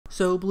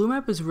So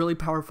BlueMap is a really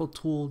powerful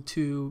tool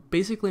to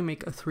basically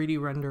make a 3D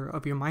render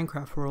of your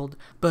Minecraft world,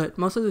 but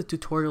most of the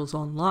tutorials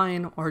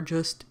online are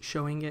just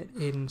showing it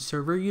in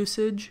server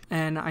usage.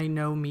 And I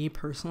know me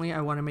personally,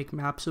 I want to make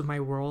maps of my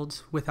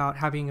worlds without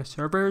having a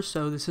server,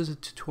 so this is a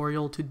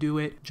tutorial to do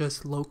it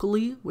just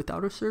locally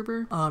without a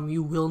server.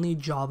 You will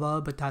need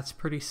Java, but that's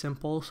pretty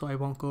simple, so I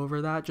won't go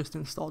over that. Just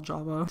install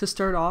Java. To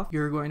start off,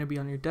 you're going to be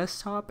on your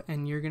desktop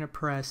and you're going to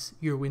press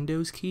your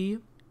Windows key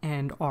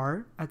and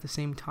R at the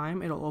same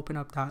time. It'll open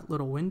up that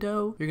little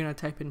window. You're going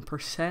to type in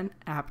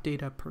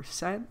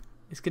 %appdata%.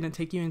 It's going to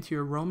take you into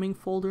your roaming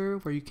folder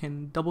where you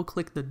can double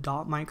click the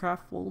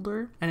 .minecraft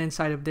folder, and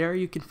inside of there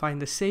you can find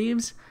the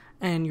saves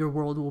and your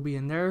world will be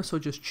in there. So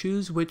just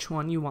choose which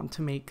one you want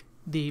to make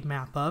the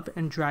map of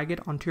and drag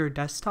it onto your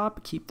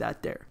desktop. Keep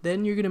that there.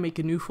 Then you're going to make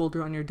a new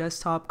folder on your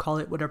desktop, call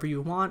it whatever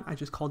you want. I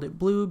just called it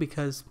blue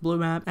because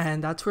BlueMap,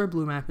 and that's where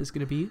BlueMap is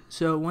going to be.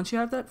 So once you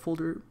have that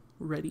folder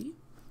ready,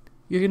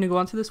 you're going to go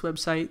onto this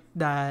website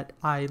that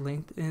I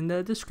linked in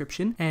the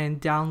description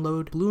and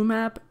download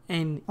BlueMap.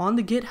 And on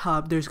the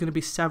GitHub, there's going to be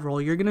several.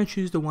 You're going to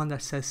choose the one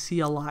that says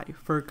CLI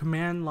for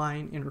command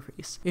line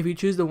interface. If you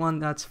choose the one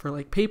that's for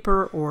like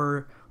paper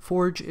or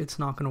Forge, it's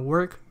not going to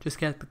work. Just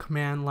get the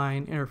command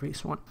line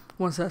interface one.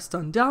 Once that's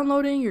done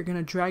downloading, you're going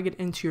to drag it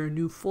into your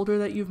new folder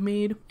that you've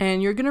made,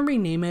 and you're going to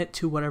rename it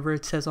to whatever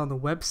it says on the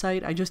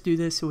website. I just do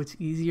this so it's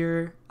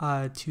easier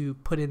to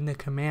put in the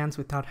commands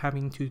without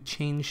having to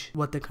change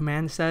what the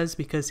command says,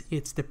 because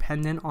it's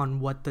dependent on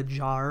what the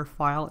jar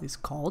file is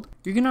called.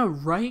 You're going to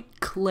right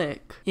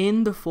click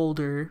in the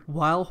folder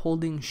while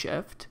holding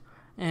shift,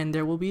 and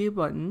there will be a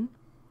button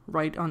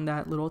right on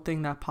that little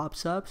thing that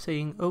pops up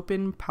saying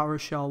open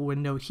PowerShell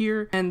window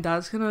here, and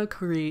that's gonna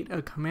create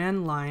a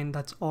command line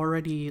that's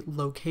already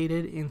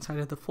located inside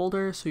of the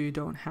folder, so you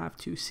don't have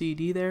to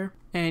CD there.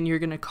 And you're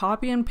gonna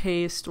copy and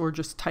paste or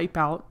just type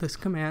out this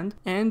command,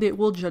 and it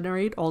will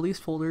generate all these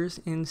folders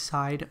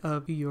inside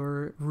of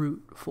your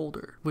root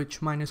folder,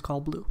 which mine is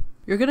called blue.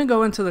 You're going to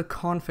go into the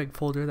config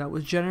folder that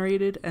was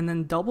generated and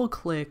then double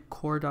click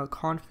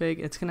core.config.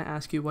 It's going to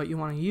ask you what you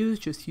want to use.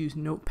 Just use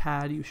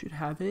Notepad, you should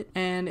have it.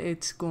 And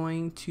it's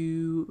going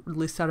to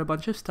list out a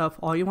bunch of stuff.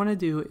 All you want to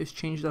do is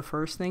change the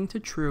first thing to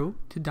true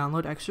to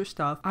download extra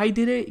stuff. I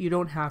did it, you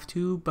don't have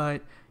to,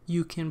 but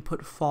you can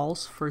put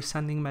false for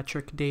sending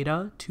metric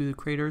data to the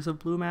creators of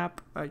BlueMap.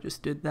 I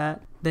just did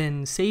that.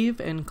 Then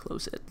save and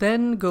close it.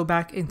 Then go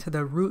back into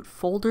the root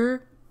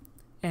folder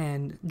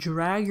and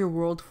drag your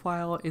world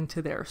file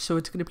into there. So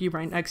it's going to be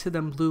right next to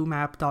the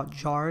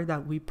bluemap.jar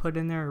that we put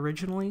in there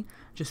originally.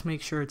 Just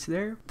make sure it's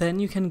there. Then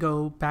you can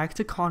go back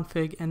to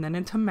config and then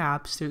into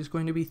maps. There's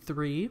going to be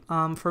 3.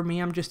 For me,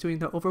 I'm just doing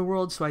the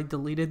overworld, so I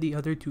deleted the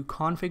other 2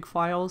 config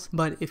files.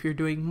 But if you're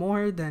doing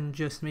more, then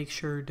just make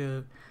sure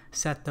to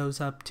set those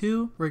up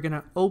too. We're going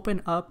to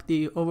open up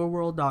the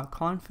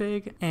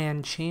overworld.config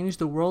and change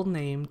the world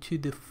name to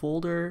the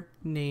folder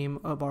name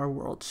of our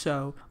world.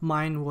 So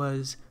mine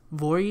was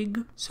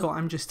Vorig, so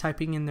I'm just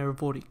typing in there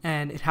Vorig,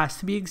 and it has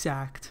to be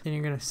exact. Then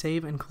you're going to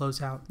save and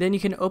close out. Then you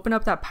can open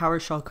up that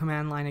PowerShell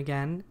command line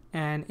again,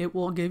 and it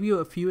will give you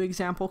a few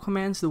example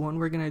commands. The one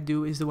we're going to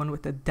do is the one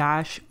with the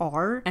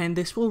 -r, and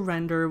this will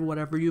render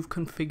whatever you've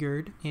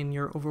configured in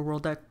your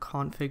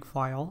overworld.config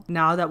file.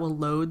 Now that will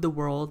load the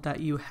world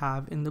that you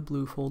have in the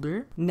blue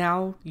folder.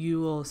 Now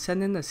you will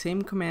send in the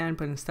same command,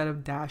 but instead of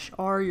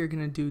 -r, you're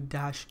going to do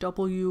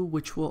 -w,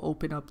 which will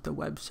open up the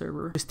web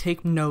server. Just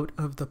take note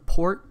of the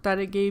port that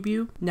it gave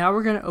you. Now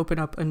we're going to open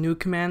up a new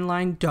command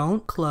line.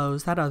 Don't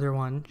close that other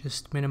one,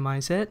 just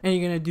minimize it. And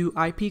you're going to do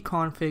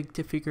ipconfig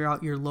to figure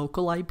out your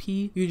local IP.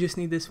 You just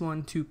need this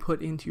one to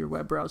put into your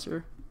web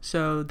browser.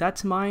 So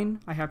that's mine.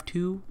 I have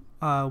 2.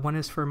 One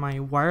is for my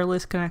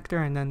wireless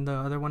connector, and then the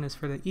other one is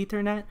for the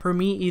Ethernet. For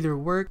me, either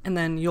work. And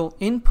then you'll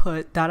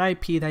input that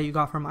IP that you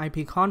got from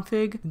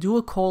ipconfig, do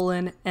a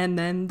colon, and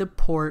then the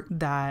port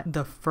that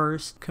the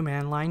first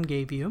command line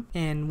gave you.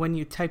 And when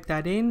you type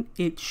that in,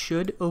 it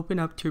should open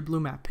up to your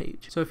BlueMap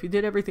page. So if you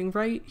did everything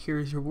right,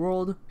 here's your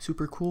world.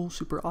 Super cool,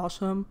 super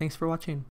awesome. Thanks for watching.